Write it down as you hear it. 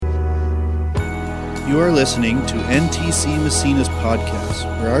You are listening to NTC Massena's podcast,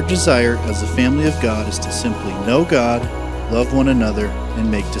 where our desire as the family of God is to simply know God, love one another,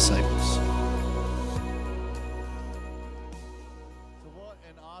 and make disciples. So what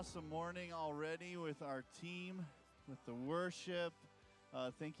an awesome morning already with our team, with the worship.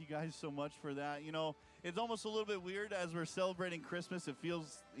 Thank you guys so much for that. You know, it's almost a little bit weird as we're celebrating Christmas. It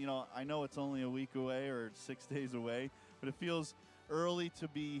feels, I know it's only a week away or 6 days away, but it feels early to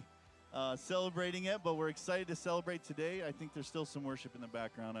be celebrating it, but we're excited to celebrate today. I think there's still some worship in the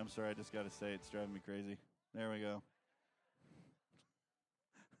background. I'm sorry, I just got to say it's driving me crazy. There we go.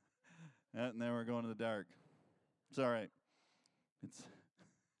 And then we're going to the dark. It's all right. It's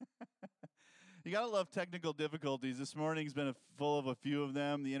You got to love technical difficulties. This morning's been full of a few of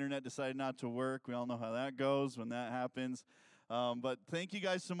them. The internet decided not to work. We all know how that goes when that happens. But thank you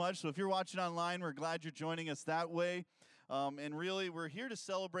guys so much. So if you're watching online, we're glad you're joining us that way. And really, we're here to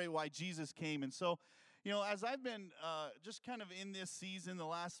celebrate why Jesus came. And so, as I've been just kind of in this season, the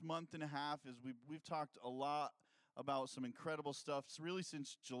last month and a half, is we've talked a lot about some incredible stuff. So really,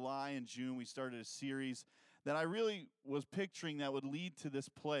 since July and June, we started a series that I really was picturing that would lead to this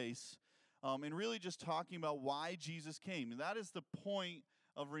place, and really just talking about why Jesus came. And that is the point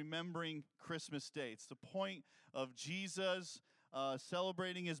of remembering Christmas Day. It's the point of Jesus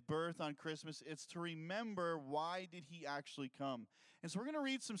celebrating his birth on Christmas. It's to remember why did he actually come. And so we're going to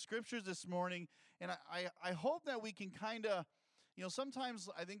read some scriptures this morning, and I hope that we can kind of, sometimes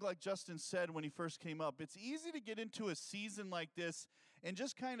I think like Justin said when he first came up, it's easy to get into a season like this and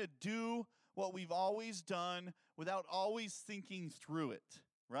just kind of do what we've always done without always thinking through it,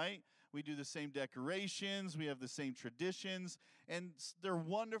 right? We do the same decorations, we have the same traditions, and they're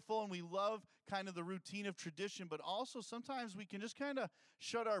wonderful, and we love kind of the routine of tradition, but also sometimes we can just kind of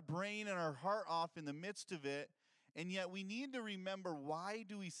shut our brain and our heart off in the midst of it, and yet we need to remember, why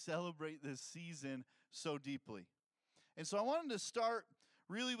do we celebrate this season so deeply? And so I wanted to start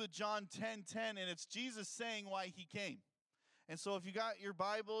really with John 10:10, and it's Jesus saying why he came. And so if you got your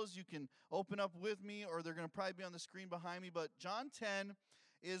Bibles, you can open up with me, or they're going to probably be on the screen behind me, but John 10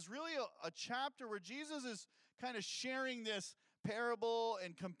 is really a chapter where Jesus is kind of sharing this parable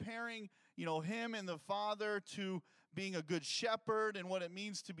and comparing, him and the Father to being a good shepherd and what it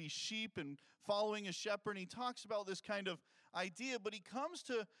means to be sheep and following a shepherd. And he talks about this kind of idea, but he comes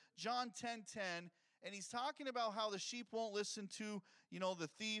to John 10:10, and he's talking about how the sheep won't listen to, the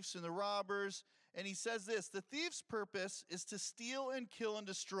thieves and the robbers. And he says this: the thief's purpose is to steal and kill and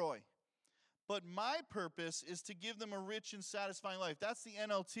destroy. But my purpose is to give them a rich and satisfying life. That's the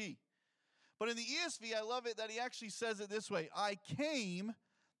NLT. But in the ESV, I love it that he actually says it this way: I came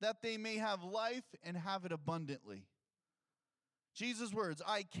that they may have life and have it abundantly. Jesus' words: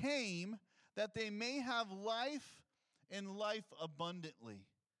 I came that they may have life and life abundantly.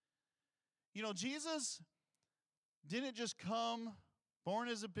 Jesus didn't just come, born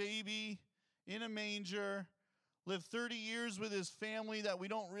as a baby, in a manger, lived 30 years with his family that we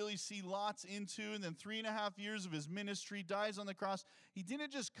don't really see lots into, and then 3.5 years of his ministry, dies on the cross. He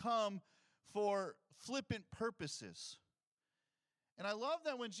didn't just come for flippant purposes. And I love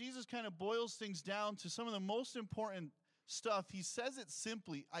that when Jesus kind of boils things down to some of the most important stuff, he says it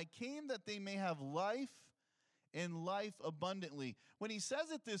simply: I came that they may have life and life abundantly. When he says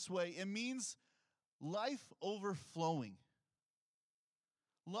it this way, it means life overflowing.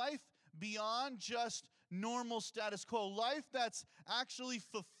 Life beyond just normal status quo. Life that's actually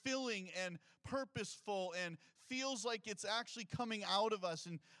fulfilling and purposeful and feels like it's actually coming out of us.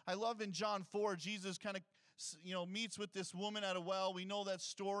 And I love in John 4, Jesus kind of meets with this woman at a well. We know that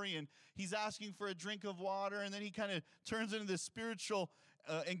story, and he's asking for a drink of water, and then he kind of turns into this spiritual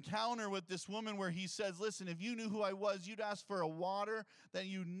encounter with this woman where he says, listen, if you knew who I was, you'd ask for a water that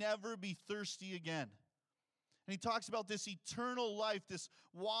you'd never be thirsty again. And he talks about this eternal life, this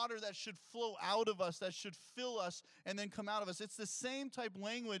water that should flow out of us, that should fill us and then come out of us. It's the same type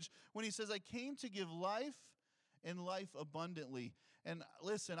language when he says, I came to give life and life abundantly. And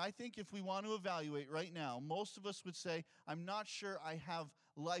listen, I think if we want to evaluate right now, most of us would say, I'm not sure I have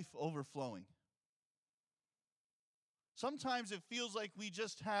life overflowing. Sometimes it feels like we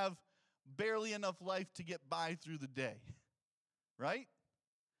just have barely enough life to get by through the day, right?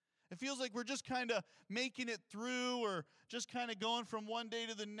 It feels like we're just kind of making it through, or just kind of going from one day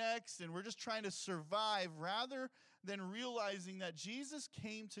to the next, and we're just trying to survive rather than realizing that Jesus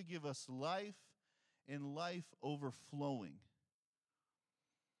came to give us life and life overflowing.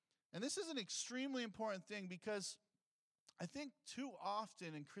 And this is an extremely important thing, because I think too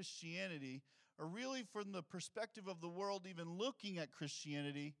often in Christianity, or really from the perspective of the world even looking at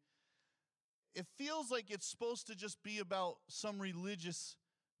Christianity, it feels like it's supposed to just be about some religious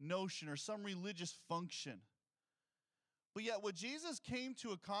notion or some religious function. But yet what Jesus came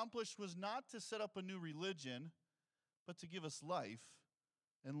to accomplish was not to set up a new religion, but to give us life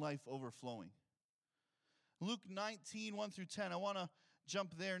and life overflowing. Luke 19, 1 through 10, I want to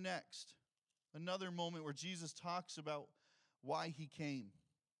jump there next. Another moment where Jesus talks about why he came.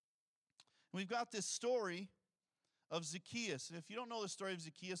 We've got this story of Zacchaeus. And if you don't know the story of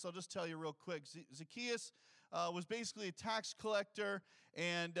Zacchaeus, I'll just tell you real quick. Zacchaeus was basically a tax collector,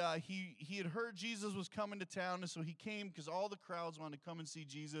 and he had heard Jesus was coming to town, and so he came because all the crowds wanted to come and see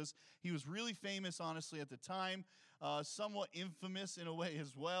Jesus. He was really famous, honestly, at the time, somewhat infamous in a way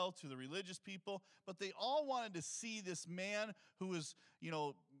as well to the religious people, but they all wanted to see this man who was,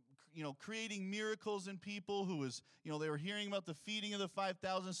 creating miracles in people, who was, they were hearing about the feeding of the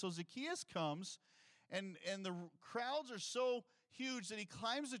 5,000. So Zacchaeus comes, and the crowds are so huge that he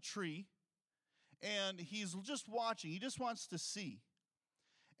climbs a tree, and he's just watching. He just wants to see.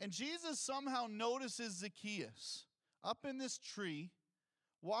 And Jesus somehow notices Zacchaeus up in this tree,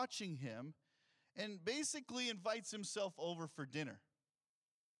 watching him, and basically invites himself over for dinner,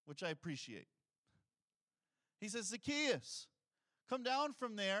 which I appreciate. He says, Zacchaeus, come down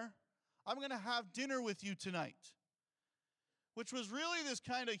from there. I'm going to have dinner with you tonight. Which was really this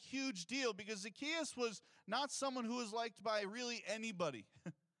kind of huge deal because Zacchaeus was not someone who was liked by really anybody.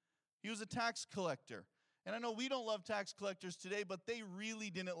 He was a tax collector. And I know we don't love tax collectors today, but they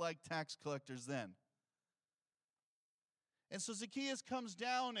really didn't like tax collectors then. And so Zacchaeus comes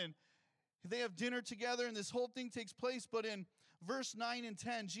down and they have dinner together and this whole thing takes place. But in verse 9 and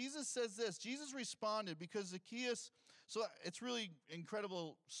 10, Jesus says this. Jesus responded because Zacchaeus, so it's really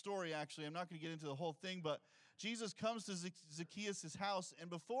incredible story actually. I'm not going to get into the whole thing, but Jesus comes to Zacchaeus' house, and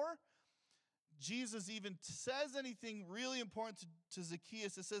before Jesus even says anything really important to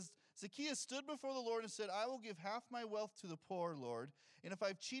Zacchaeus, it says, Zacchaeus stood before the Lord and said, I will give half my wealth to the poor, Lord, and if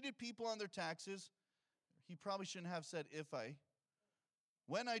I've cheated people on their taxes, he probably shouldn't have said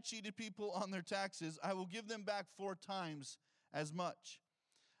when I cheated people on their taxes, I will give them back 4 times as much.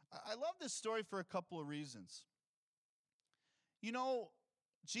 I love this story for a couple of reasons.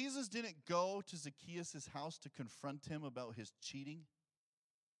 Jesus didn't go to Zacchaeus' house to confront him about his cheating.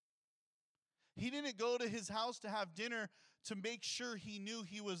 He didn't go to his house to have dinner to make sure he knew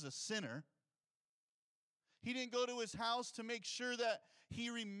he was a sinner. He didn't go to his house to make sure that he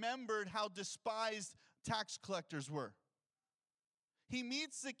remembered how despised tax collectors were. He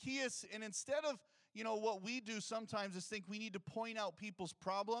meets Zacchaeus, and instead of, what we do sometimes is think we need to point out people's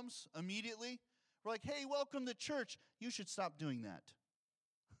problems immediately. We're like, hey, welcome to church. You should stop doing that.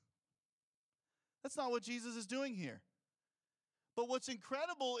 That's not what Jesus is doing here. But what's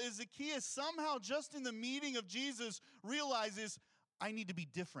incredible is Zacchaeus somehow just in the meeting of Jesus realizes, I need to be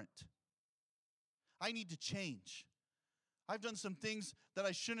different. I need to change. I've done some things that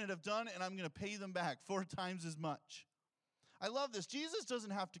I shouldn't have done, and I'm going to pay them back 4 times as much. I love this. Jesus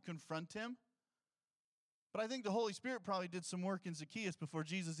doesn't have to confront him. But I think the Holy Spirit probably did some work in Zacchaeus before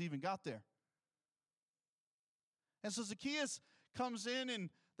Jesus even got there. And so Zacchaeus comes in and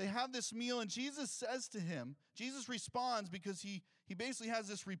they have this meal, and Jesus says to him, Jesus responds because he basically has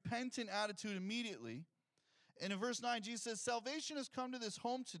this repentant attitude immediately. And in verse 9, Jesus says, salvation has come to this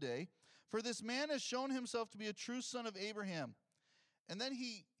home today, for this man has shown himself to be a true son of Abraham. And then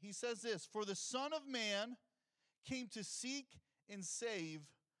he says this, for the Son of Man came to seek and save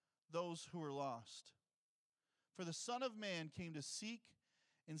those who were lost. For the Son of Man came to seek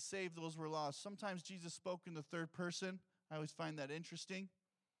and save those who were lost. Sometimes Jesus spoke in the third person. I always find that interesting.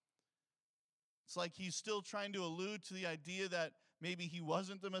 It's like he's still trying to allude to the idea that maybe he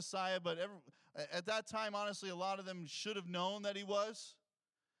wasn't the Messiah, but at that time, honestly, a lot of them should have known that he was.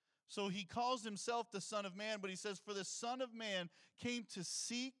 So he calls himself the Son of Man, but he says, for the Son of Man came to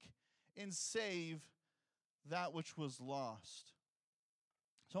seek and save that which was lost.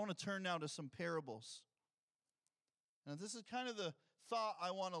 So I want to turn now to some parables. Now, this is kind of the thought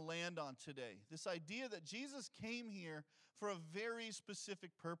I want to land on today. This idea that Jesus came here for a very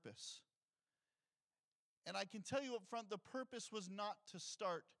specific purpose. And I can tell you up front, the purpose was not to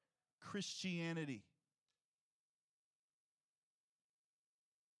start Christianity.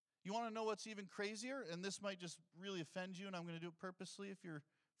 You want to know what's even crazier? And this might just really offend you, and I'm going to do it purposely if you're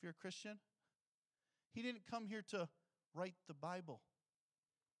a Christian. He didn't come here to write the Bible,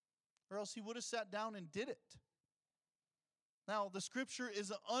 or else he would have sat down and did it. Now, the scripture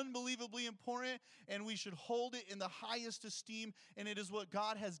is unbelievably important, and we should hold it in the highest esteem, and it is what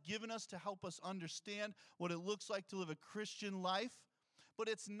God has given us to help us understand what it looks like to live a Christian life. But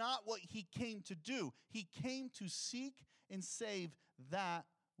it's not what he came to do. He came to seek and save that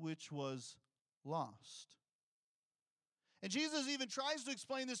which was lost. And Jesus even tries to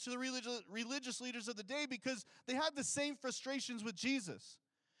explain this to the religious leaders of the day because they had the same frustrations with Jesus.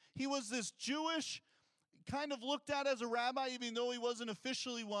 He was this Jewish, kind of looked at as a rabbi, even though he wasn't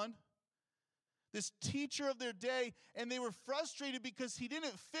officially one. This teacher of their day, and they were frustrated because he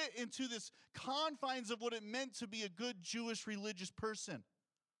didn't fit into this confines of what it meant to be a good Jewish religious person.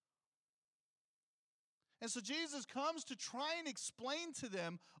 And so Jesus comes to try and explain to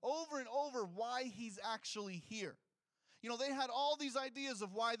them over and over why he's actually here. You know, they had all these ideas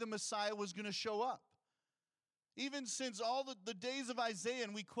of why the Messiah was going to show up. Even since all the days of Isaiah,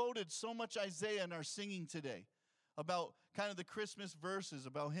 and we quoted so much Isaiah in our singing today about kind of the Christmas verses,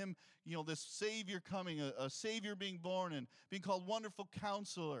 about him, you know, this Savior coming, a Savior being born and being called Wonderful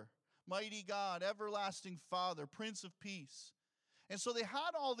Counselor, Mighty God, Everlasting Father, Prince of Peace. And so they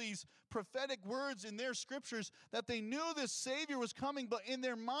had all these prophetic words in their scriptures that they knew this Savior was coming, but in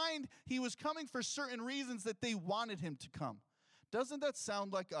their mind, he was coming for certain reasons that they wanted him to come. Doesn't that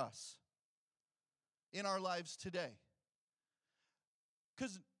sound like us in our lives today?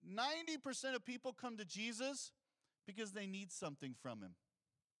 Because 90% of people come to Jesus because they need something from him.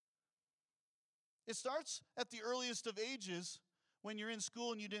 It starts at the earliest of ages when you're in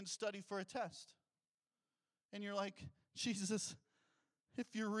school and you didn't study for a test. And you're like, Jesus, if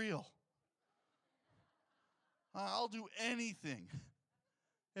you're real, I'll do anything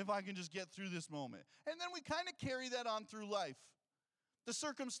if I can just get through this moment. And then we kind of carry that on through life. The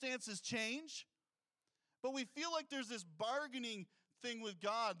circumstances change, but we feel like there's this bargaining thing with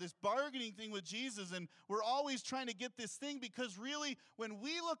God, this bargaining thing with Jesus, and we're always trying to get this thing because really, when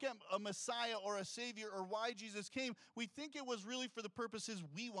we look at a Messiah or a Savior or why Jesus came, we think it was really for the purposes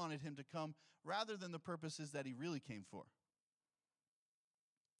we wanted him to come rather than the purposes that he really came for.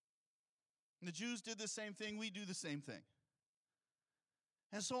 And the Jews did the same thing, we do the same thing.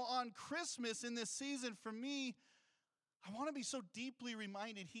 And so on Christmas in this season, for me, I want to be so deeply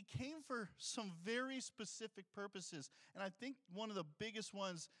reminded he came for some very specific purposes. And I think one of the biggest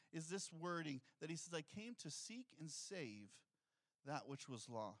ones is this wording that he says, I came to seek and save that which was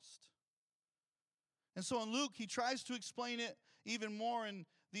lost. And so in Luke, he tries to explain it even more in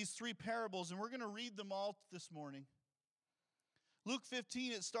these three parables, and we're going to read them all this morning. Luke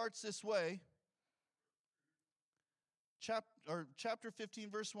 15, it starts this way. Chapter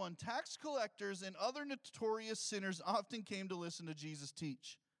 15, verse 1, tax collectors and other notorious sinners often came to listen to Jesus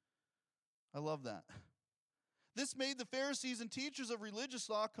teach. I love that. This made the Pharisees and teachers of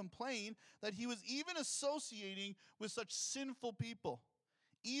religious law complain that he was even associating with such sinful people,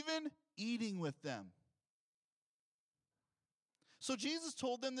 even eating with them. So Jesus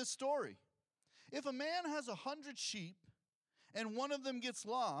told them this story. If a man has 100 sheep and one of them gets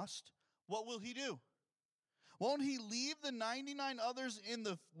lost, what will he do? Won't he leave the 99 others in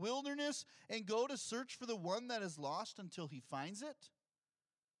the wilderness and go to search for the one that is lost until he finds it?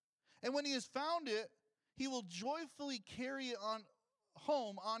 And when he has found it, he will joyfully carry it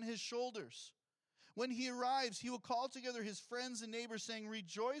home on his shoulders. When he arrives, he will call together his friends and neighbors, saying,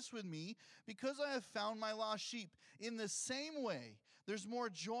 rejoice with me, because I have found my lost sheep. In the same way, there's more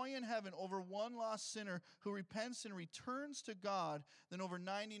joy in heaven over one lost sinner who repents and returns to God than over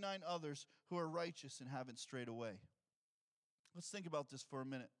 99 others who are righteous and haven't strayed away. Let's think about this for a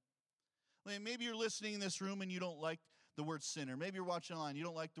minute. Maybe you're listening in this room and you don't like the word sinner. Maybe you're watching online, you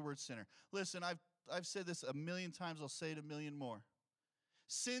don't like the word sinner. Listen, I've said this a million times, I'll say it a million more.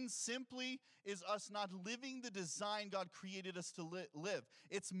 Sin simply is us not living the design God created us to live.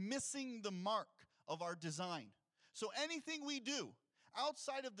 It's missing the mark of our design. So anything we do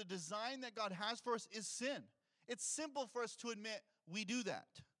outside of the design that God has for us is sin. It's simple for us to admit we do that.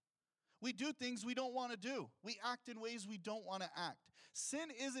 We do things we don't want to do. We act in ways we don't want to act. Sin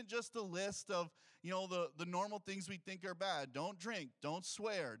isn't just a list of, the normal things we think are bad. Don't drink, don't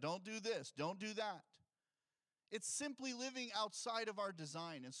swear, don't do this, don't do that. It's simply living outside of our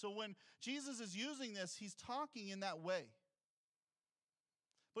design. And so when Jesus is using this, he's talking in that way.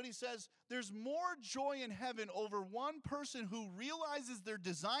 But he says there's more joy in heaven over one person who realizes their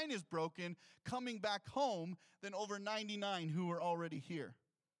design is broken coming back home than over 99 who are already here.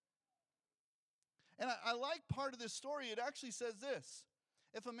 And I like part of this story. It actually says this.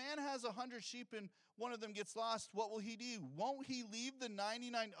 If a man has 100 sheep and one of them gets lost, what will he do? Won't he leave the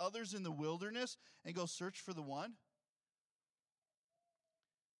 99 others in the wilderness and go search for the one?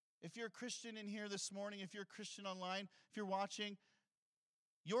 If you're a Christian in here this morning, if you're a Christian online, if you're watching,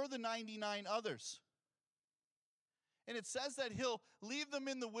 you're the 99 others. And it says that he'll leave them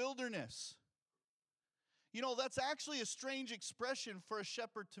in the wilderness. That's actually a strange expression for a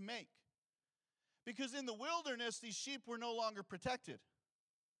shepherd to make. Because in the wilderness, these sheep were no longer protected.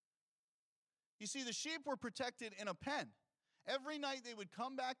 You see, the sheep were protected in a pen. Every night they would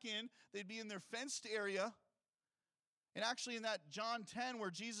come back in. They'd be in their fenced area. And actually in that John 10 where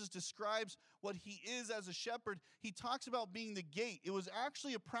Jesus describes what he is as a shepherd, he talks about being the gate. It was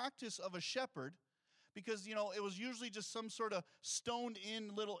actually a practice of a shepherd because, it was usually just some sort of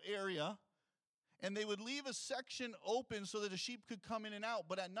stoned-in little area. And they would leave a section open so that the sheep could come in and out.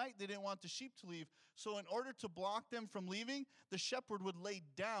 But at night, they didn't want the sheep to leave. So in order to block them from leaving, the shepherd would lay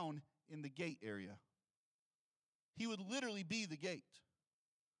down in the gate area. He would literally be the gate.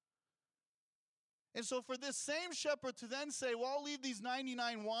 And so for this same shepherd to then say, well, I'll leave these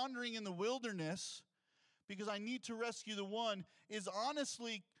 99 wandering in the wilderness because I need to rescue the one, is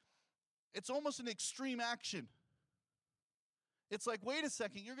honestly, it's almost an extreme action. It's like, wait a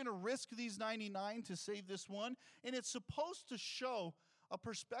second, you're going to risk these 99 to save this one? And it's supposed to show a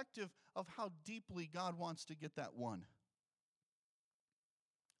perspective of how deeply God wants to get that one.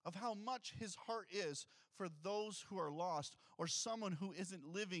 Of how much his heart is for those who are lost or someone who isn't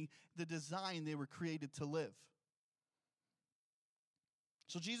living the design they were created to live.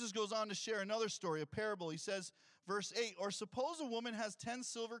 So Jesus goes on to share another story, a parable. He says, verse 8, or suppose a woman has 10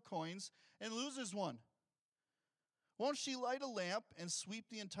 silver coins and loses one. Won't she light a lamp and sweep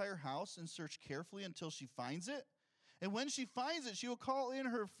the entire house and search carefully until she finds it? And when she finds it, she will call in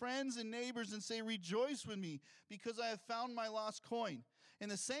her friends and neighbors and say, rejoice with me because I have found my lost coin. In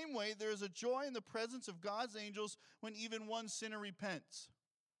the same way, there is a joy in the presence of God's angels when even one sinner repents.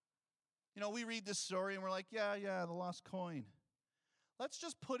 We read this story and we're like, yeah, the lost coin. Let's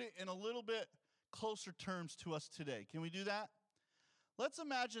just put it in a little bit closer terms to us today. Can we do that? Let's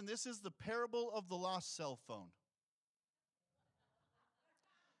imagine this is the parable of the lost cell phone.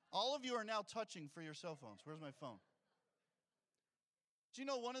 All of you are now touching for your cell phones. Where's my phone? Do you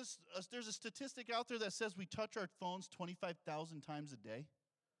know there's a statistic out there that says we touch our phones 25,000 times a day?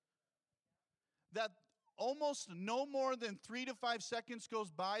 That almost no more than 3 to 5 seconds goes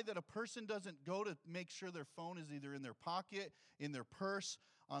by that a person doesn't go to make sure their phone is either in their pocket, in their purse,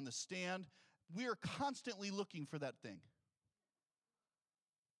 on the stand. We are constantly looking for that thing.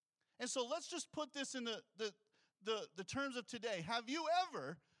 And so let's just put this in the terms of today. Have you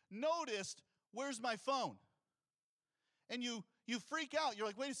ever noticed, where's my phone? And you freak out. You're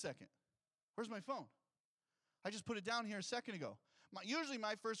like, wait a second. Where's my phone? I just put it down here a second ago. Usually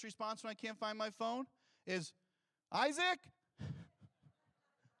my first response when I can't find my phone is, Isaac?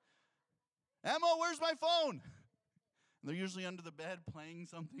 Emma, where's my phone? And they're usually under the bed playing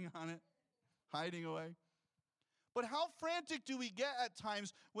something on it, hiding away. But how frantic do we get at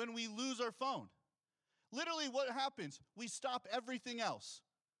times when we lose our phone? Literally what happens? We stop everything else.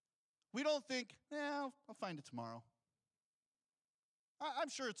 We don't think, I'll find it tomorrow. I'm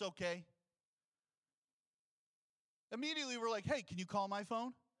sure it's okay. Immediately we're like, hey, can you call my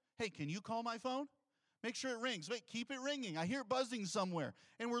phone? Hey, can you call my phone? Make sure it rings. Wait, keep it ringing. I hear it buzzing somewhere.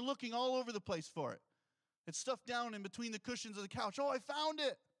 And we're looking all over the place for it. It's stuffed down in between the cushions of the couch. Oh, I found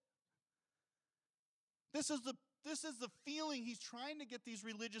it. This is the feeling he's trying to get these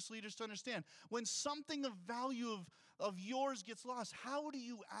religious leaders to understand. When something of value of yours gets lost, how do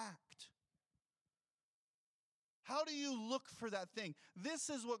you act? How do you look for that thing? This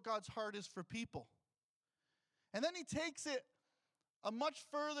is what God's heart is for people. And then he takes it a much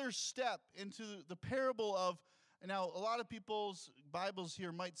further step into the parable of, now a lot of people's Bibles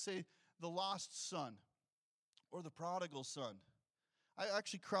here might say the lost son or the prodigal son. I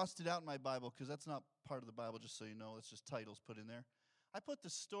actually crossed it out in my Bible because that's not part of the Bible, just so you know. It's just titles put in there. I put the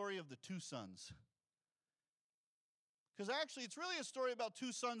story of the two sons. Because actually it's really a story about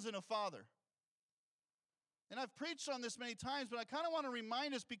two sons and a father. And I've preached on this many times, but I kind of want to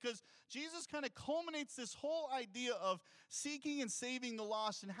remind us because Jesus kind of culminates this whole idea of seeking and saving the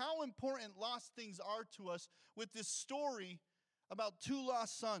lost and how important lost things are to us with this story about two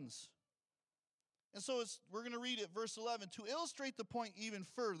lost sons. And so we're going to read it, verse 11. To illustrate the point even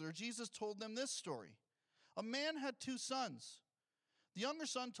further, Jesus told them this story. A man had two sons. The younger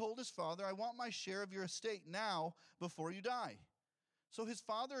son told his father, I want my share of your estate now before you die. So his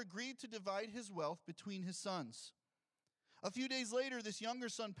father agreed to divide his wealth between his sons. A few days later, this younger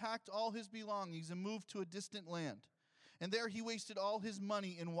son packed all his belongings and moved to a distant land. And there he wasted all his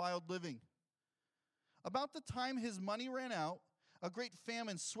money in wild living. About the time his money ran out, a great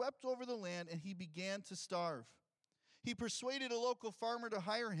famine swept over the land and he began to starve. He persuaded a local farmer to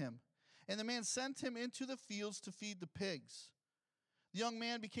hire him, and the man sent him into the fields to feed the pigs. The young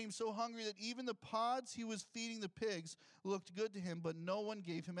man became so hungry that even the pods he was feeding the pigs looked good to him, but no one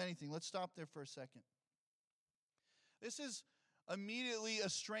gave him anything. Let's stop there for a second. This is immediately a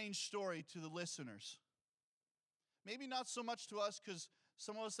strange story to the listeners. Maybe not so much to us because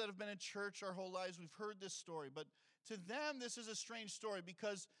some of us that have been in church our whole lives, we've heard this story. But To them, this is a strange story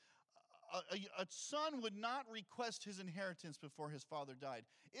because a son would not request his inheritance before his father died.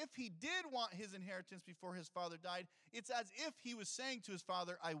 If he did want his inheritance before his father died, it's as if he was saying to his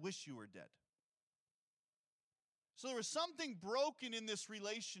father, I wish you were dead. So there was something broken in this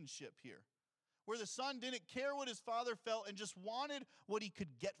relationship here, where the son didn't care what his father felt and just wanted what he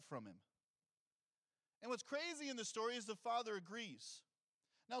could get from him. And what's crazy in the story is the father agrees.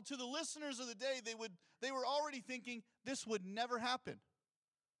 Now, to the listeners of the day, they were already thinking this would never happen.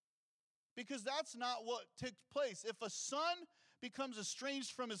 Because that's not what took place. If a son becomes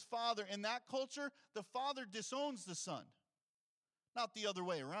estranged from his father in that culture, the father disowns the son, not the other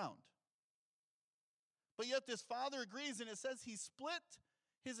way around. But yet this father agrees, and it says he split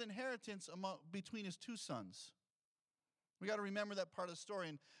his inheritance between his two sons. We got to remember that part of the story.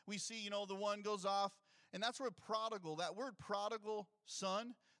 And we see, the one goes off, and that's where prodigal, that word prodigal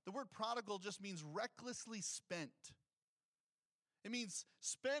son, the word prodigal just means recklessly spent. It means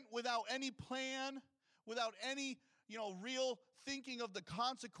spent without any plan, without any, real thinking of the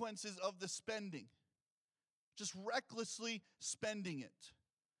consequences of the spending. Just recklessly spending it.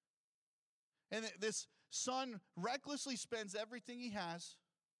 And this son recklessly spends everything he has.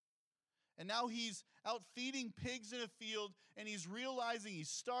 And now he's out feeding pigs in a field, and he's realizing he's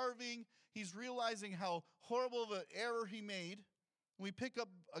starving. He's realizing how horrible of an error he made. We pick up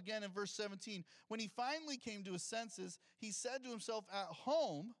again in verse 17. When he finally came to his senses, he said to himself at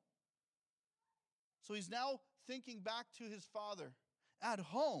home, so he's now thinking back to his father, at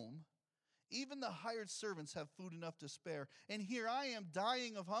home, even the hired servants have food enough to spare, and here I am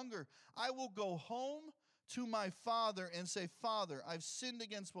dying of hunger. I will go home to my father and say, Father, I've sinned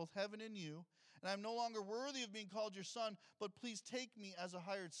against both heaven and you, and I'm no longer worthy of being called your son, but please take me as a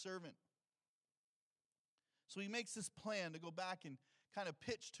hired servant. So he makes this plan to go back and kind of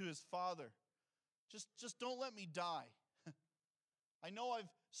pitch to his father. Just don't let me die. I know I've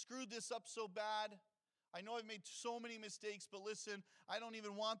screwed this up so bad. I know I've made so many mistakes, but listen, I don't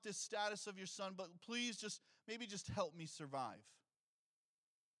even want this status of your son, but please maybe just help me survive.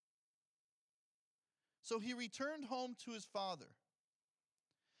 So he returned home to his father.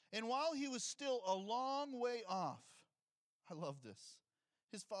 And while he was still a long way off, I love this,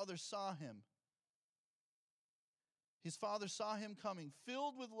 his father saw him. His father saw him coming.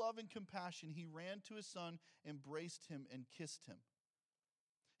 Filled with love and compassion, he ran to his son, embraced him, and kissed him.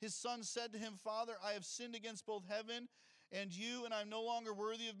 His son said to him, Father, I have sinned against both heaven and you, and I'm no longer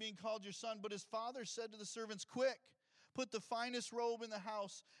worthy of being called your son. But his father said to the servants, Quick, put the finest robe in the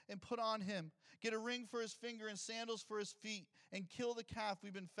house and put on him. Get a ring for his finger and sandals for his feet, and kill the calf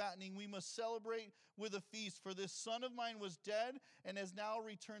we've been fattening. We must celebrate with a feast, for this son of mine was dead and has now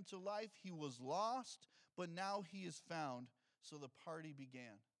returned to life. He was lost, but now he is found. So the party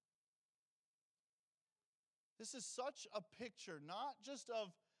began. This is such a picture, not just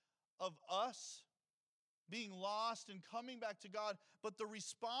of us being lost and coming back to God, but the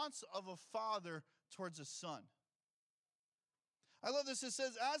response of a father towards a son. I love this. It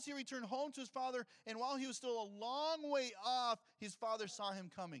says, as he returned home to his father, and while he was still a long way off, his father saw him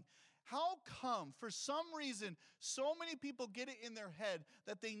coming. How come, for some reason, so many people get it in their head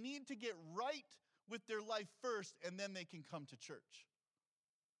that they need to get right with their life first, and then they can come to church?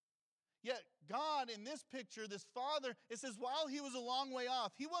 Yet God, in this picture, this father, it says while he was a long way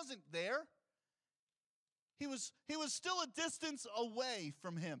off, he wasn't there. He was still a distance away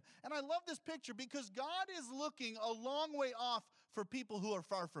from him. And I love this picture because God is looking a long way off for people who are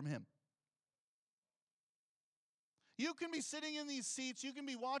far from him. You can be sitting in these seats, you can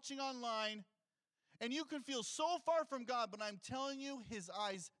be watching online, and you can feel so far from God, but I'm telling you, his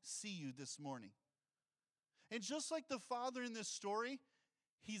eyes see you this morning. And just like the father in this story,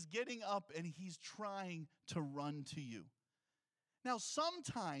 he's getting up and he's trying to run to you. Now,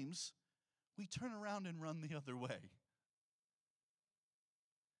 sometimes we turn around and run the other way.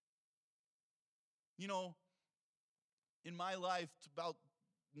 In my life, about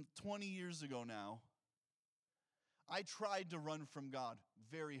 20 years ago now, I tried to run from God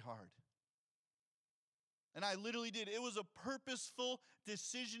very hard. And I literally did. It was a purposeful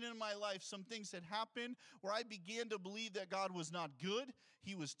decision in my life. Some things had happened where I began to believe that God was not good.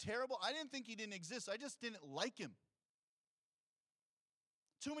 He was terrible. I didn't think he didn't exist. I just didn't like him.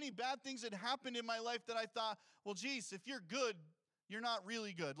 Too many bad things had happened in my life that I thought, well, geez, if you're good, you're not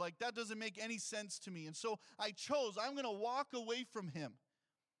really good. Like, that doesn't make any sense to me. And so I chose, I'm going to walk away from him.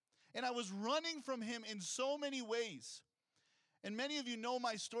 And I was running from him in so many ways. And many of you know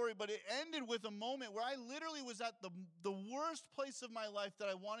my story, but it ended with a moment where I literally was at the worst place of my life that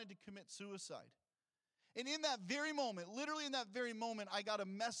I wanted to commit suicide. And in that very moment, literally in that very moment, I got a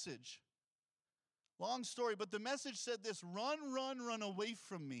message Long story, but the message said this: run, run, run away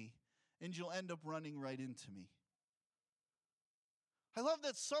from me, and you'll end up running right into me. I love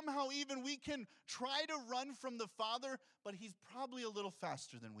that somehow even we can try to run from the Father, but he's probably a little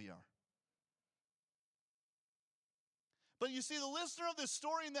faster than we are. But you see, the listener of this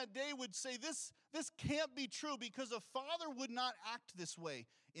story in that day would say, this can't be true, because a father would not act this way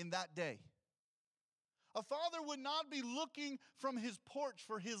in that day. A father would not be looking from his porch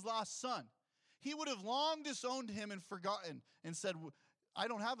for his lost son. He would have long disowned him and forgotten and said, I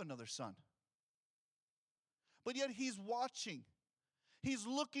don't have another son. But yet he's watching. He's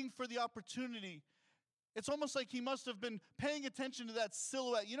looking for the opportunity. It's almost like he must have been paying attention to that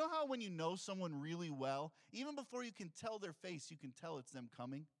silhouette. You know how when you know someone really well, even before you can tell their face, you can tell it's them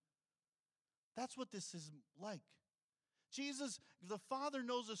coming? That's what this is like. Jesus, the Father,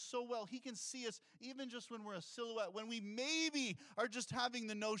 knows us so well. He can see us even just when we're a silhouette, when we maybe are just having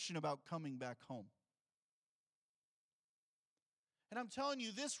the notion about coming back home. And I'm telling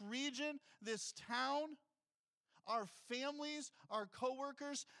you, this region, this town, our families, our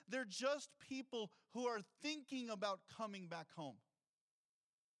coworkers, they're just people who are thinking about coming back home.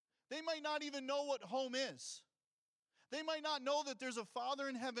 They might not even know what home is. They might not know that there's a Father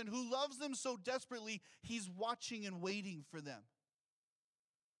in heaven who loves them so desperately, he's watching and waiting for them.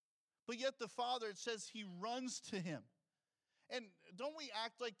 But yet the Father, it says he runs to him. And don't we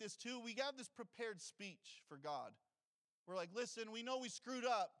act like this too? We have this prepared speech for God. We're like, listen, we know we screwed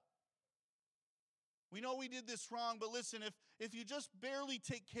up. We know we did this wrong, but listen, if you just barely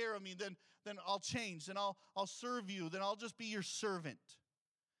take care of me, then I'll change, then I'll serve you, then I'll just be your servant.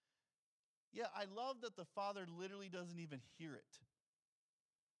 Yeah, I love that the Father literally doesn't even hear it.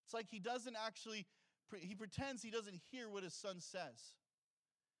 It's like he doesn't actually, he pretends he doesn't hear what his son says.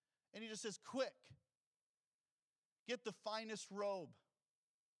 And he just says, quick, get the finest robe.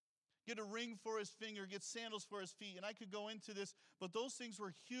 Get a ring for his finger, get sandals for his feet. And I could go into this, but those things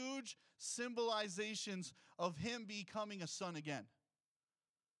were huge symbolizations of him becoming a son again.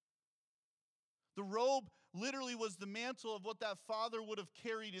 The robe literally was the mantle of what that father would have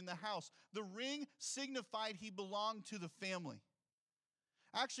carried in the house. The ring signified he belonged to the family.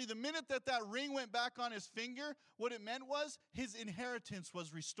 Actually, the minute that ring went back on his finger, what it meant was his inheritance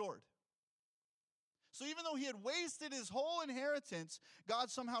was restored. So even though he had wasted his whole inheritance, God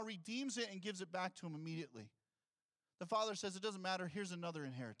somehow redeems it and gives it back to him immediately. The Father says, it doesn't matter, here's another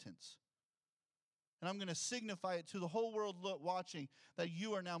inheritance. And I'm going to signify it to the whole world watching that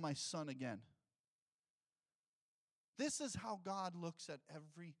you are now my son again. This is how God looks at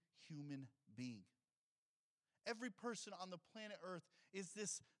every human being. Every person on the planet Earth is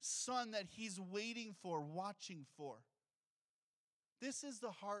this son that he's waiting for, watching for. This is the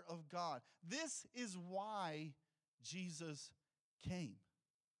heart of God. This is why Jesus came.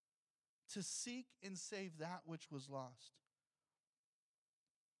 To seek and save that which was lost.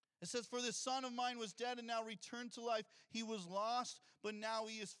 It says, for this son of mine was dead and now returned to life. He was lost, but now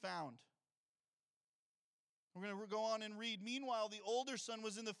he is found. We're going to go on and read. Meanwhile, the older son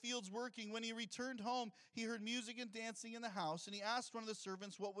was in the fields working. When he returned home, he heard music and dancing in the house, and he asked one of the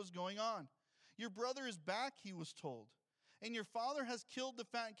servants what was going on. Your brother is back, he was told, and your father has killed the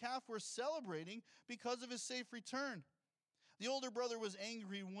fat calf we're celebrating because of his safe return. The older brother was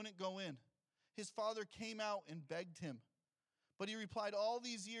angry and wouldn't go in. His father came out and begged him. But he replied, all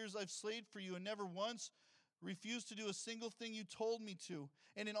these years I've slaved for you and never once refused to do a single thing you told me to.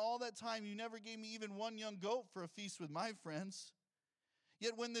 And in all that time, you never gave me even one young goat for a feast with my friends.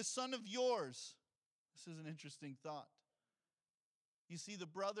 Yet when this son of yours, this is an interesting thought. You see, the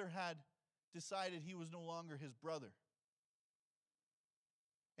brother had decided he was no longer his brother.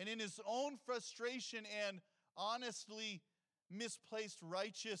 And in his own frustration and honestly misplaced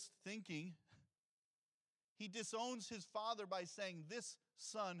righteous thinking, he disowns his father by saying, this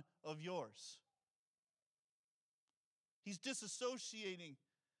son of yours. He's disassociating.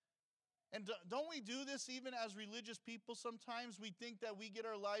 And don't we do this even as religious people sometimes? We think that we get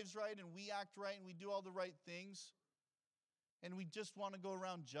our lives right and we act right and we do all the right things. And we just want to go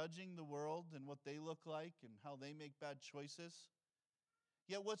around judging the world and what they look like and how they make bad choices.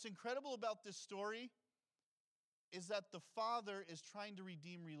 Yet what's incredible about this story is that the Father is trying to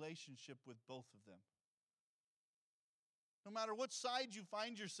redeem relationship with both of them. No matter what side you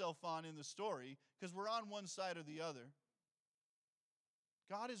find yourself on in the story, because we're on one side or the other,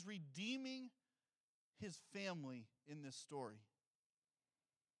 God is redeeming his family in this story.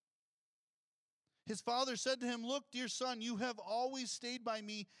 His father said to him, look, dear son, you have always stayed by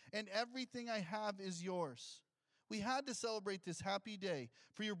me, and everything I have is yours. We had to celebrate this happy day,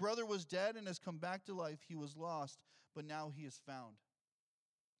 for your brother was dead and has come back to life. He was lost, but now he is found.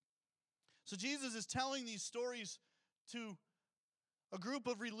 So Jesus is telling these stories to a group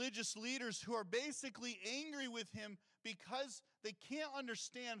of religious leaders who are basically angry with him because they can't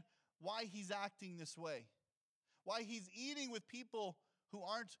understand why he's acting this way, why he's eating with people who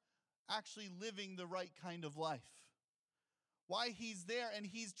aren't actually living the right kind of life, why he's there, and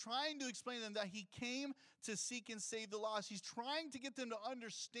he's trying to explain to them that he came to seek and save the lost. He's trying to get them to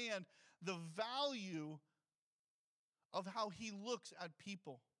understand the value of how he looks at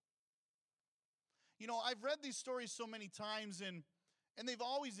people. You know, I've read these stories so many times, and they've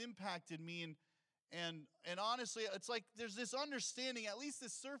always impacted me, and honestly, it's like there's this understanding, at least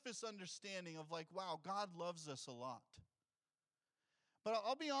this surface understanding of like, wow, God loves us a lot. But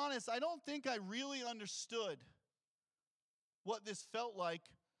I'll be honest, I don't think I really understood what this felt like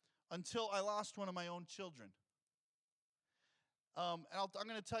until I lost one of my own children. And I'm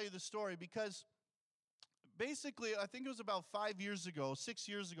going to tell you the story because basically, I think it was about 6 years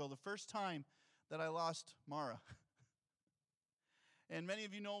ago, the first time that I lost Mara. And many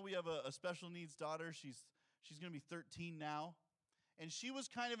of you know we have a special needs daughter. She's going to be 13 now. And she was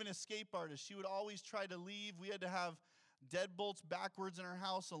kind of an escape artist. She would always try to leave. We had to have deadbolts backwards in our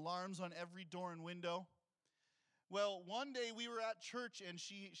house, alarms on every door and window. Well, one day we were at church, and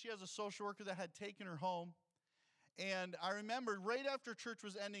she has a social worker that had taken her home. And I remember right after church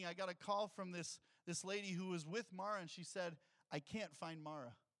was ending, I got a call from this lady who was with Mara, and she said, "I can't find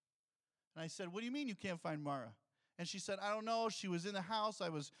Mara." And I said, "What do you mean you can't find Mara?" And she said, "I don't know. She was in the house. I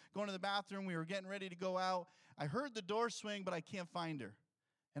was going to the bathroom. We were getting ready to go out. I heard the door swing, but I can't find her."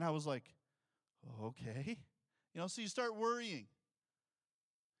 And I was like, okay. So you start worrying.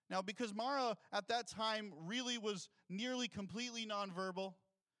 Now, because Mara at that time really was nearly completely nonverbal,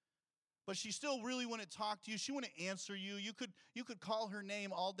 but she still really wouldn't talk to you. She wouldn't answer you. You could call her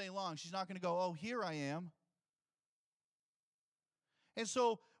name all day long. She's not going to go, "Oh, here I am." And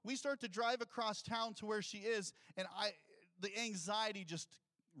so we start to drive across town to where she is, and the anxiety just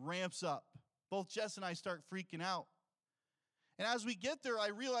ramps up. Both Jess and I start freaking out. And as we get there, I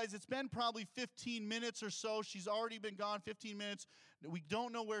realize it's been probably 15 minutes or so. She's already been gone 15 minutes. We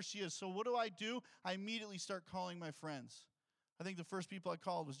don't know where she is. So what do? I immediately start calling my friends. I think the first people I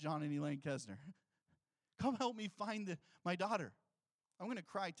called was John and Elaine Kesner. Come help me find my daughter. I'm going to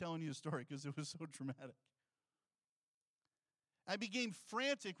cry telling you a story because it was so dramatic. I became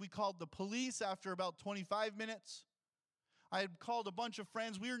frantic. We called the police after about 25 minutes. I had called a bunch of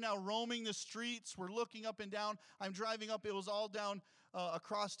friends. We are now roaming the streets. We're looking up and down. I'm driving up. It was all down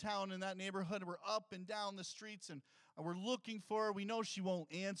across town in that neighborhood. We're up and down the streets, and we're looking for her. We know she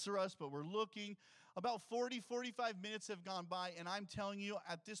won't answer us, but we're looking. About 45 minutes have gone by, and I'm telling you,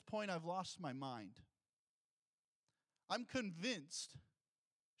 at this point, I've lost my mind. I'm convinced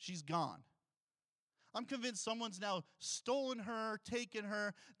she's gone. I'm convinced someone's now stolen her, taken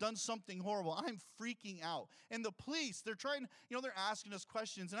her, done something horrible. I'm freaking out. And the police, they're trying, they're asking us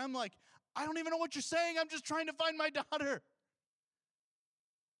questions. And I'm like, I don't even know what you're saying. I'm just trying to find my daughter.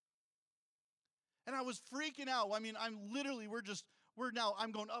 And I was freaking out. I mean, I'm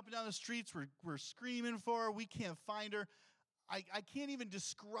going up and down the streets. We're screaming for her. We can't find her. I can't even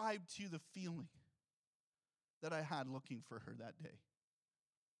describe to you the feeling that I had looking for her that day.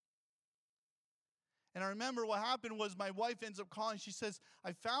 And I remember what happened was my wife ends up calling. She says,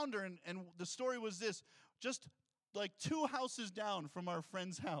 "I found her." And the story was this. Just like 2 houses down from our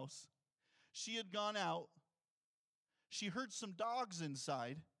friend's house, she had gone out. She heard some dogs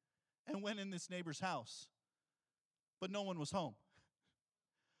inside and went in this neighbor's house. But no one was home.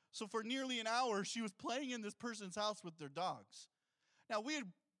 So for nearly an hour, she was playing in this person's house with their dogs. Now, we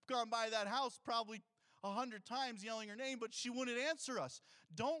had gone by that house probably 100 times yelling her name, but she wouldn't answer us.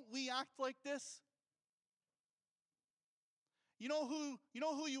 Don't we act like this? You know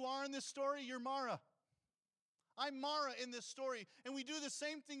who you are in this story? You're Mara. I'm Mara in this story. And we do the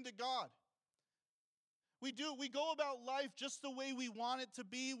same thing to God. We go about life just the way we want it to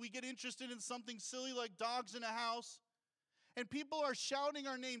be. We get interested in something silly like dogs in a house. And people are shouting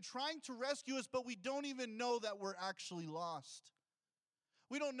our name, trying to rescue us, but we don't even know that we're actually lost.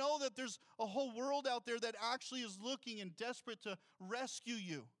 We don't know that there's a whole world out there that actually is looking and desperate to rescue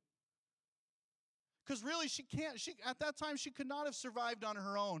you. Because really, at that time, she could not have survived on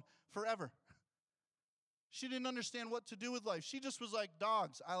her own forever. She didn't understand what to do with life. She just was like,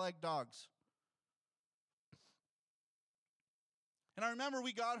 dogs. I like dogs. And I remember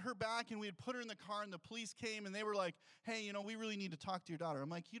we got her back, and we had put her in the car, and the police came, and they were like, "Hey, we really need to talk to your daughter." I'm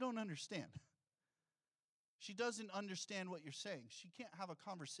like, "You don't understand. She doesn't understand what you're saying. She can't have a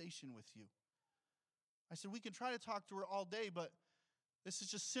conversation with you." I said, "We can try to talk to her all day, but this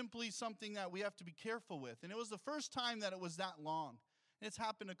is just simply something that we have to be careful with." And it was the first time that it was that long. And it's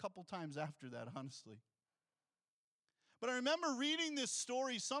happened a couple times after that, honestly. But I remember reading this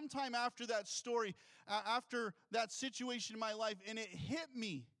story sometime after that story, after that situation in my life, and it hit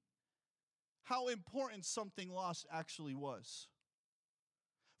me how important something lost actually was.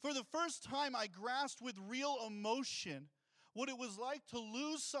 For the first time, I grasped with real emotion what it was like to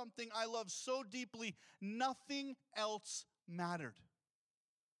lose something I loved so deeply, nothing else mattered.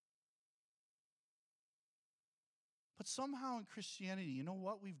 But somehow in Christianity, you know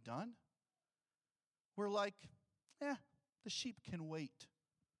what we've done? We're like, the sheep can wait.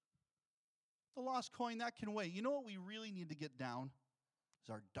 The lost coin, that can wait. You know what we really need to get down? Is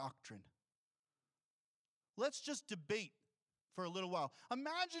our doctrine. Let's just debate for a little while.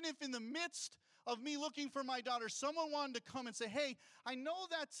 Imagine if in the midst of me looking for my daughter, someone wanted to come and say, hey, I know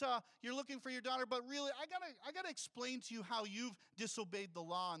that you're looking for your daughter, but really, I gotta explain to you how you've disobeyed the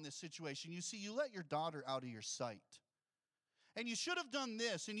law in this situation. You see, you let your daughter out of your sight. And you should have done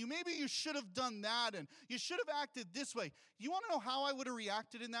this, and maybe you should have done that, and you should have acted this way. You want to know how I would have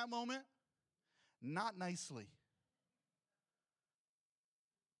reacted in that moment? Not nicely.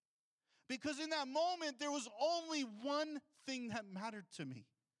 Because in that moment, there was only one thing that mattered to me.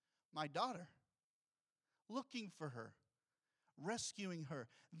 My daughter. Looking for her. Rescuing her.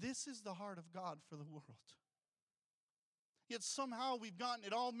 This is the heart of God for the world. Yet somehow we've gotten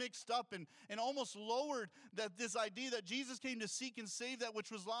it all mixed up and almost lowered this idea that Jesus came to seek and save that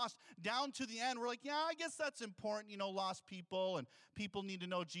which was lost down to the end. We're like, yeah, I guess that's important, lost people and people need to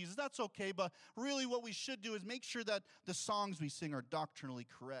know Jesus. That's okay, but really what we should do is make sure that the songs we sing are doctrinally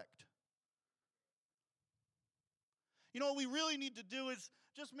correct. What we really need to do is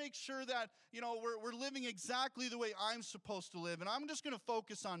just make sure that, we're living exactly the way I'm supposed to live. And I'm just going to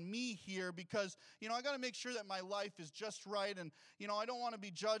focus on me here because, I got to make sure that my life is just right. And, I don't want to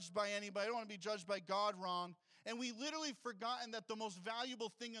be judged by anybody. I don't want to be judged by God wrong. And we literally forgotten that the most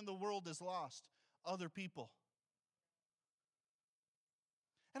valuable thing in the world is lost. Other people.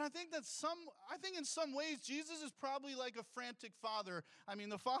 And I think in some ways, Jesus is probably like a frantic father. I mean,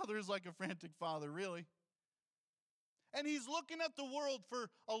 the father is like a frantic father, really. And he's looking at the world for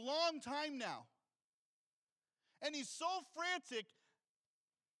a long time now. And he's so frantic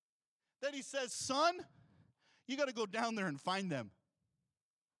that he says, son, you got to go down there and find them.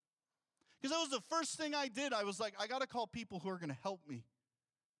 Because that was the first thing I did. I was like, I got to call people who are going to help me.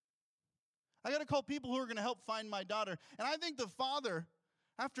 I got to call people who are going to help find my daughter. And I think the father,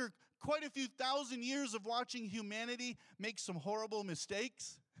 after quite a few thousand years of watching humanity make some horrible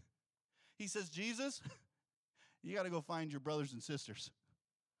mistakes, he says, Jesus, you got to go find your brothers and sisters.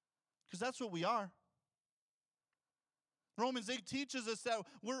 Because that's what we are. Romans 8 teaches us that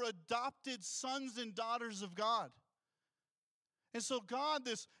we're adopted sons and daughters of God. And so God,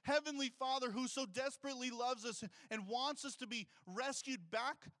 this heavenly Father who so desperately loves us and wants us to be rescued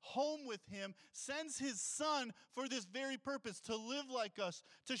back home with him, sends his son for this very purpose, to live like us,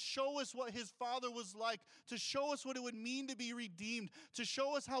 to show us what his Father was like, to show us what it would mean to be redeemed, to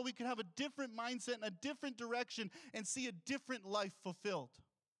show us how we could have a different mindset and a different direction and see a different life fulfilled.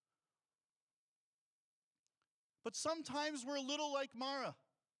 But sometimes we're a little like Mara.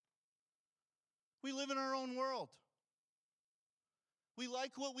 We live in our own world. We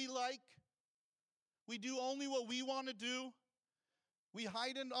like what we like. We do only what we want to do. We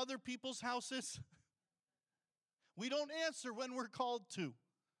hide in other people's houses. We don't answer when we're called to.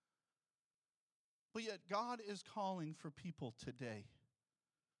 But yet God is calling for people today.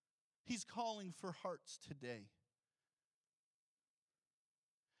 He's calling for hearts today.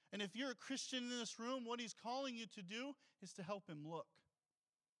 And if you're a Christian in this room, what he's calling you to do is to help him look.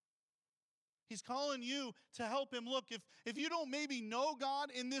 He's calling you to help him look. If you don't maybe know God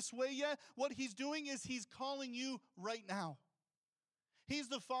in this way yet, what he's doing is he's calling you right now. He's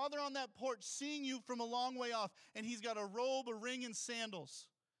the Father on that porch seeing you from a long way off, and he's got a robe, a ring, and sandals.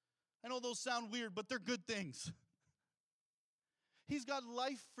 I know those sound weird, but they're good things. He's got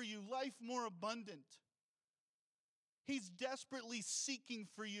life for you, life more abundant. He's desperately seeking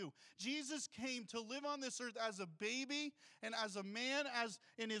for you. Jesus came to live on this earth as a baby and as a man, as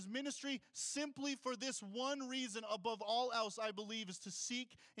in his ministry, simply for this one reason above all else, I believe, is to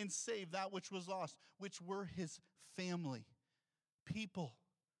seek and save that which was lost, which were his family, people,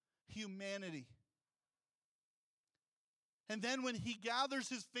 humanity. And then when he gathers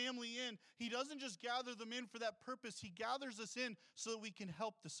his family in, he doesn't just gather them in for that purpose. He gathers us in so that we can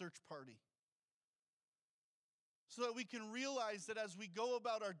help the search party. So that we can realize that as we go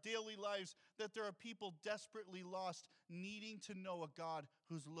about our daily lives, that there are people desperately lost, needing to know a God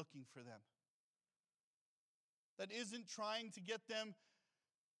who's looking for them. That isn't trying to get them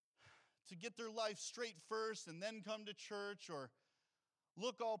to get their life straight first and then come to church, or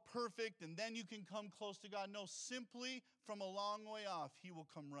look all perfect and then you can come close to God. No, simply from a long way off, he will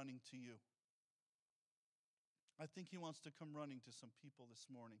come running to you. I think he wants to come running to some people this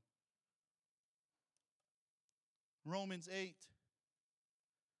morning. Romans 8.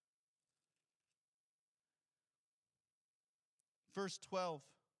 Verse 12.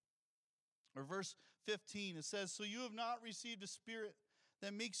 Or verse 15. It says, so you have not received a spirit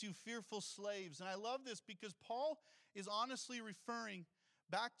that makes you fearful slaves. And I love this because Paul is honestly referring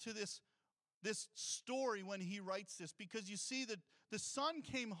back to this story when he writes this. Because you see that the son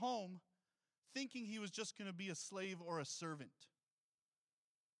came home thinking he was just going to be a slave or a servant.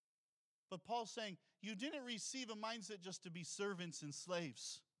 But Paul's saying, you didn't receive a mindset just to be servants and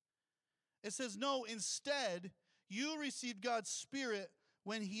slaves. It says, no, instead, you received God's Spirit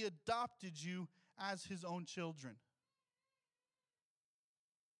when he adopted you as his own children.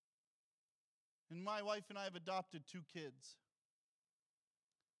 And my wife and I have adopted 2 kids.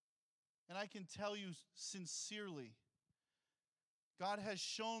 And I can tell you sincerely, God has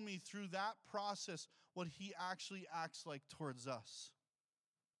shown me through that process what he actually acts like towards us.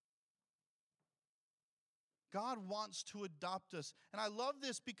 God wants to adopt us. And I love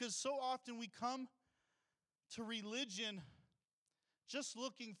this because so often we come to religion just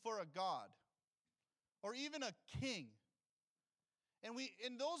looking for a God or even a king.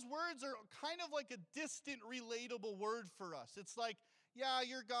 And those words are kind of like a distant, relatable word for us. It's like, yeah,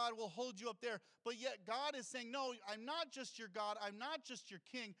 your God will hold you up there. But yet God is saying, no, I'm not just your God. I'm not just your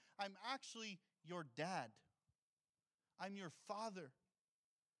king. I'm actually your dad. I'm your father.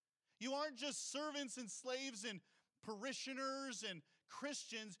 You aren't just servants and slaves and parishioners and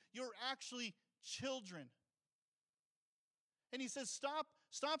Christians. You're actually children. And he says, stop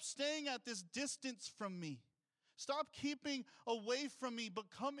staying at this distance from me. Stop keeping away from me, but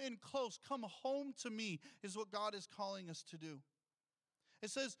come in close. Come home to me is what God is calling us to do. It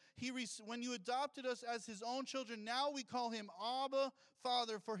says, when you adopted us as his own children, now we call him Abba,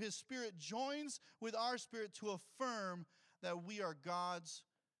 Father, for his Spirit joins with our spirit to affirm that we are God's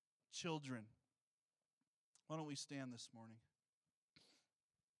children. Why don't we stand this morning?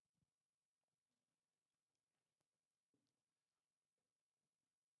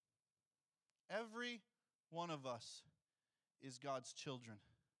 Every one of us is God's children.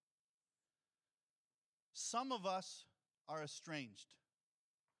 Some of us are estranged.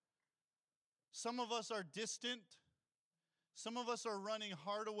 Some of us are distant. Some of us are running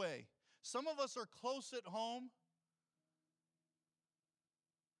hard away. Some of us are close at home.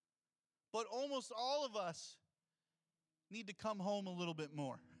 But almost all of us need to come home a little bit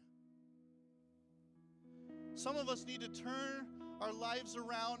more. Some of us need to turn our lives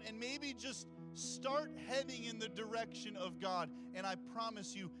around and maybe just start heading in the direction of God. And I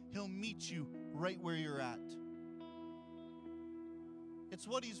promise you, he'll meet you right where you're at. It's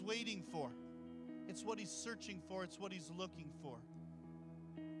what he's waiting for. It's what he's searching for. It's what he's looking for.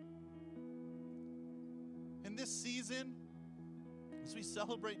 In this season, as we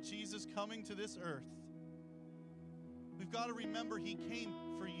celebrate Jesus coming to this earth, we've got to remember he came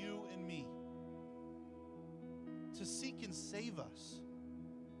for you and me to seek and save us,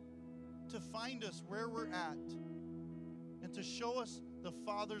 to find us where we're at, and to show us the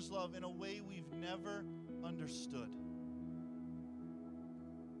Father's love in a way we've never understood.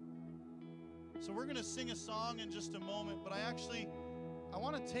 So we're going to sing a song in just a moment, but I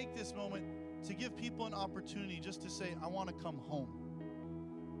want to take this moment to give people an opportunity just to say, I want to come home.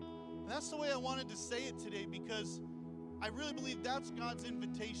 And that's the way I wanted to say it today, because I really believe that's God's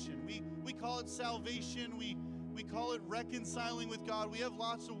invitation. We call it salvation. We call it reconciling with God. We have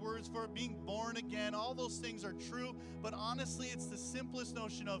lots of words for it, being born again. All those things are true, but honestly, it's the simplest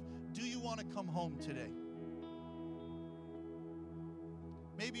notion of, do you want to come home today?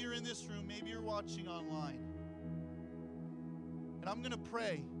 Maybe you're in this room, maybe you're watching online. And I'm going to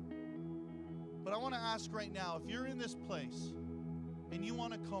pray. But I want to ask right now, if you're in this place and you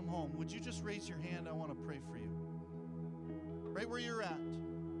want to come home, would you just raise your hand? I want to pray for you. Right where you're at.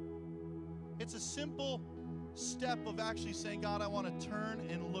 It's a simple step of actually saying, God, I want to turn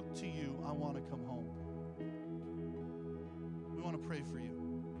and look to you. I want to come home. We want to pray for you.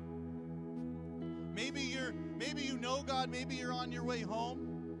 Maybe you know God, maybe you're on your way home.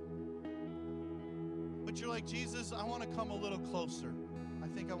 But you're like, Jesus, I want to come a little closer. I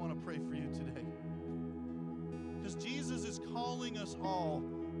think I want to pray for you today. Because Jesus is calling us all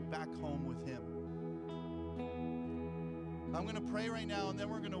back home with him. I'm going to pray right now, and then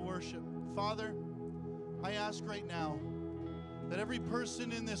we're going to worship. Father, I ask right now that every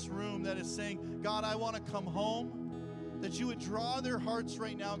person in this room that is saying, God, I want to come home, that you would draw their hearts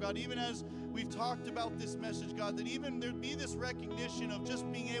right now, God, even as we've talked about this message, God, that even there'd be this recognition of just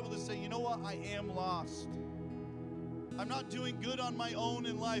being able to say, you know what, I am lost. I'm not doing good on my own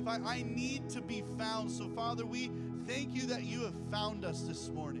in life. I need to be found. So, Father, we thank you that you have found us this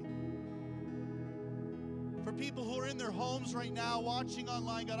morning. For people who are in their homes right now, watching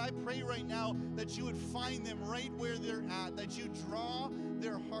online, God, I pray right now that you would find them right where they're at, that you draw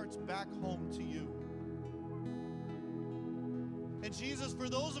their hearts back home to you. And Jesus, for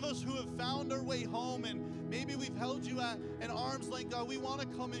those of us who have found our way home and maybe we've held you at an arm's length, God, we want to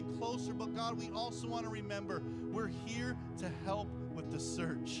come in closer, but God, we also want to remember we're here to help with the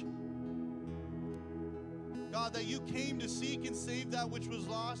search. God, that you came to seek and save that which was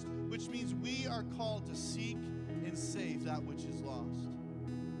lost, which means we are called to seek and save that which is lost.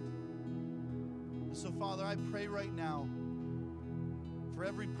 And so, Father, I pray right now for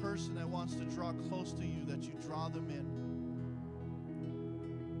every person that wants to draw close to you, that you draw them in.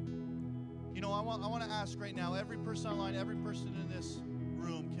 You know, I want to ask right now, every person online, every person in this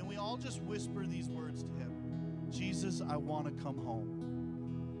room, can we all just whisper these words to him? Jesus, I want to come home.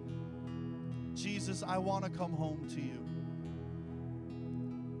 Jesus, I want to come home to you.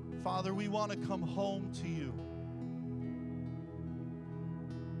 Father, we want to come home to you.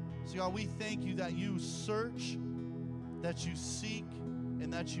 So God, we thank you that you search, that you seek,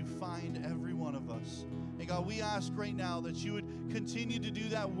 and that you find every one of us. And God, we ask right now that you would continue to do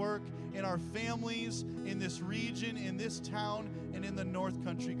that work in our families, in this region, in this town, and in the North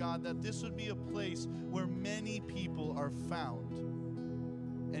Country, God, that this would be a place where many people are found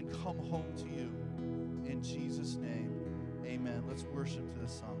and come home to you. In Jesus' name, amen. Let's worship to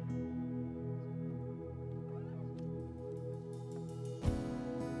this song.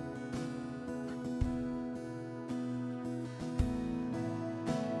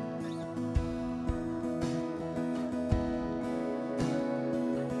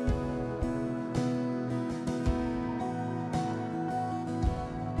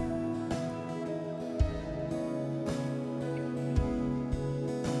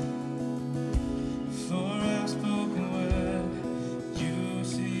 For I've spoken word, you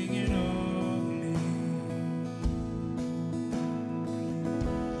sing it over.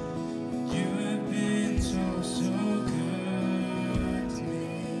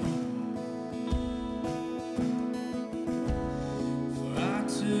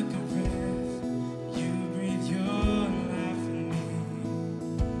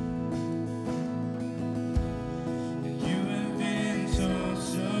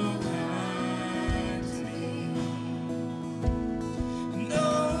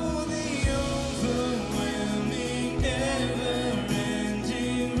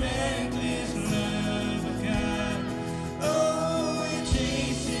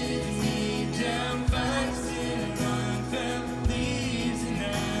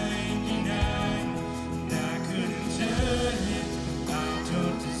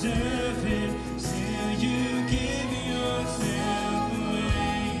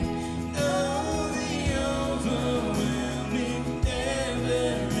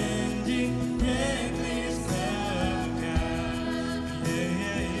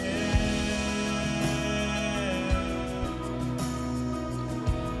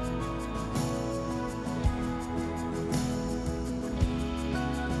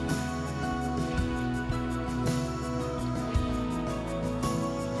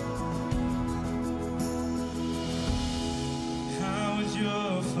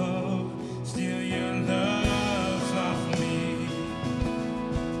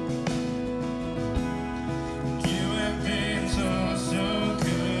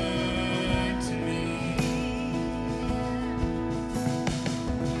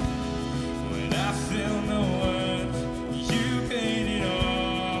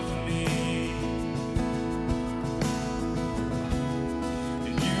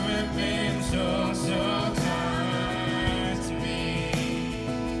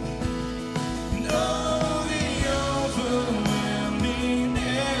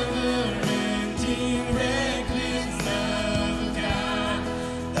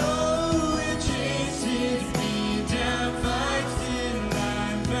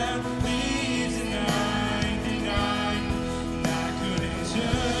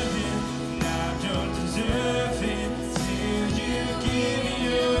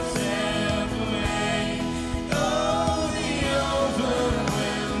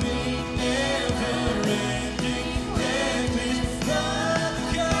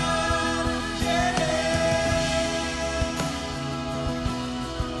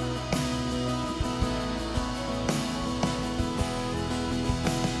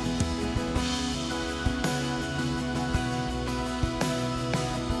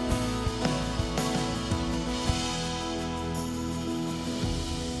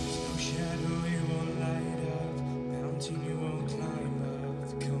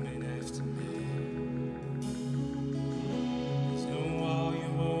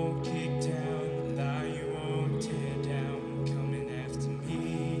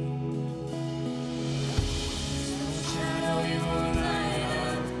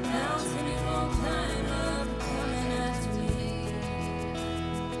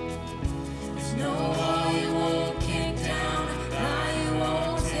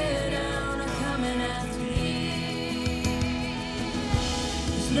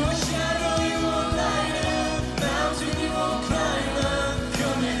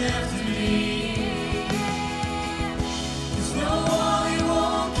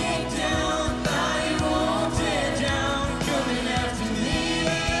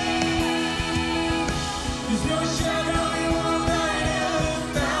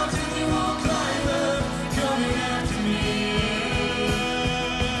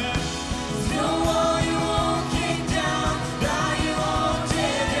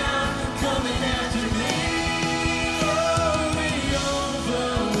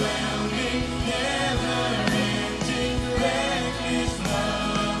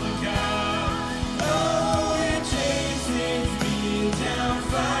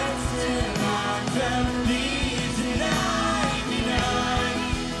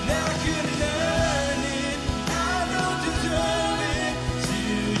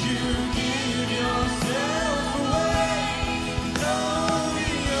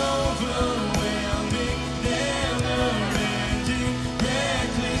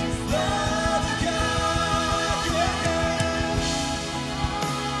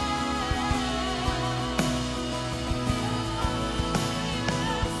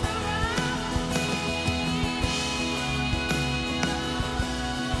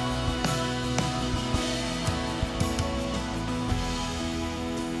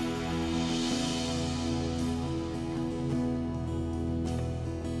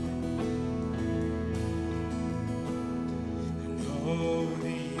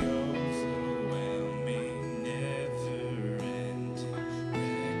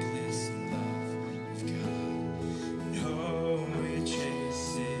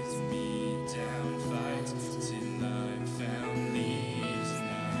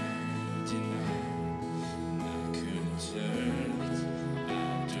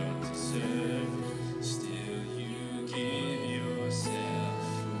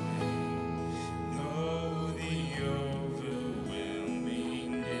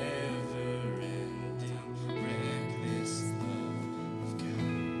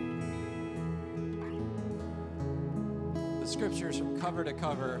 Scriptures from cover to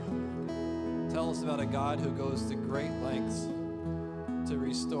cover tell us about a God who goes to great lengths to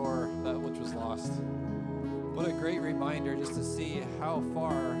restore that which was lost. What a great reminder just to see how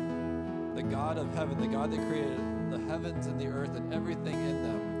far the God of heaven, the God that created the heavens and the earth and everything in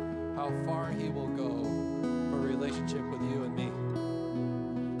them, how far he will go for a relationship with you and me.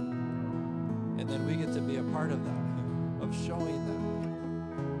 And then we get to be a part of that, of showing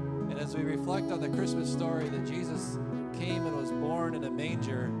that. And as we reflect on the Christmas story that Jesus came and was born in a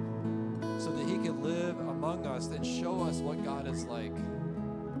manger so that he could live among us and show us what God is like,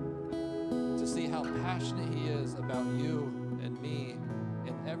 to see how passionate he is about you and me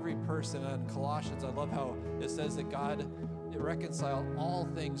and every person. And in Colossians, I love how it says that God reconciled all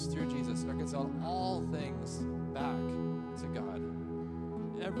things through Jesus, reconciled all things back to God.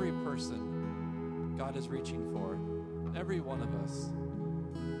 Every person God is reaching for, every one of us.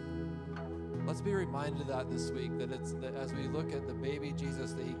 Let's be reminded of that this week, that as we look at the baby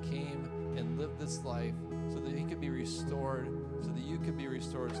Jesus, that he came and lived this life so that he could be restored, so that you could be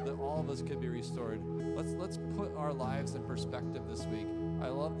restored, so that all of us could be restored. Let's put our lives in perspective this week. I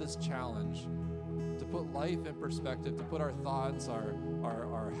love this challenge to put life in perspective, to put our thoughts,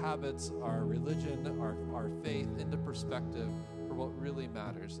 our habits, our religion, our faith into perspective for what really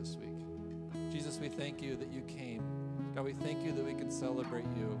matters this week. Jesus, we thank you that you came. God, we thank you that we can celebrate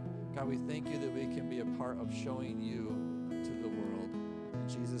you. God, we thank you that we can be a part of showing you to the world. In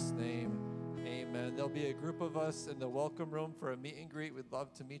Jesus' name, amen. There'll be a group of us in the welcome room for a meet and greet. We'd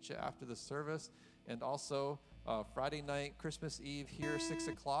love to meet you after the service. And also, Friday night, Christmas Eve here, 6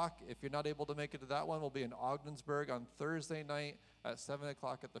 o'clock. If you're not able to make it to that one, we'll be in Ogdensburg on Thursday night at 7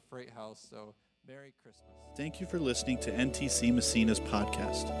 o'clock at the Freight House. So, Merry Christmas. Thank you for listening to NTC Massena's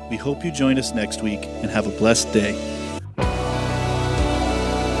podcast. We hope you join us next week and have a blessed day.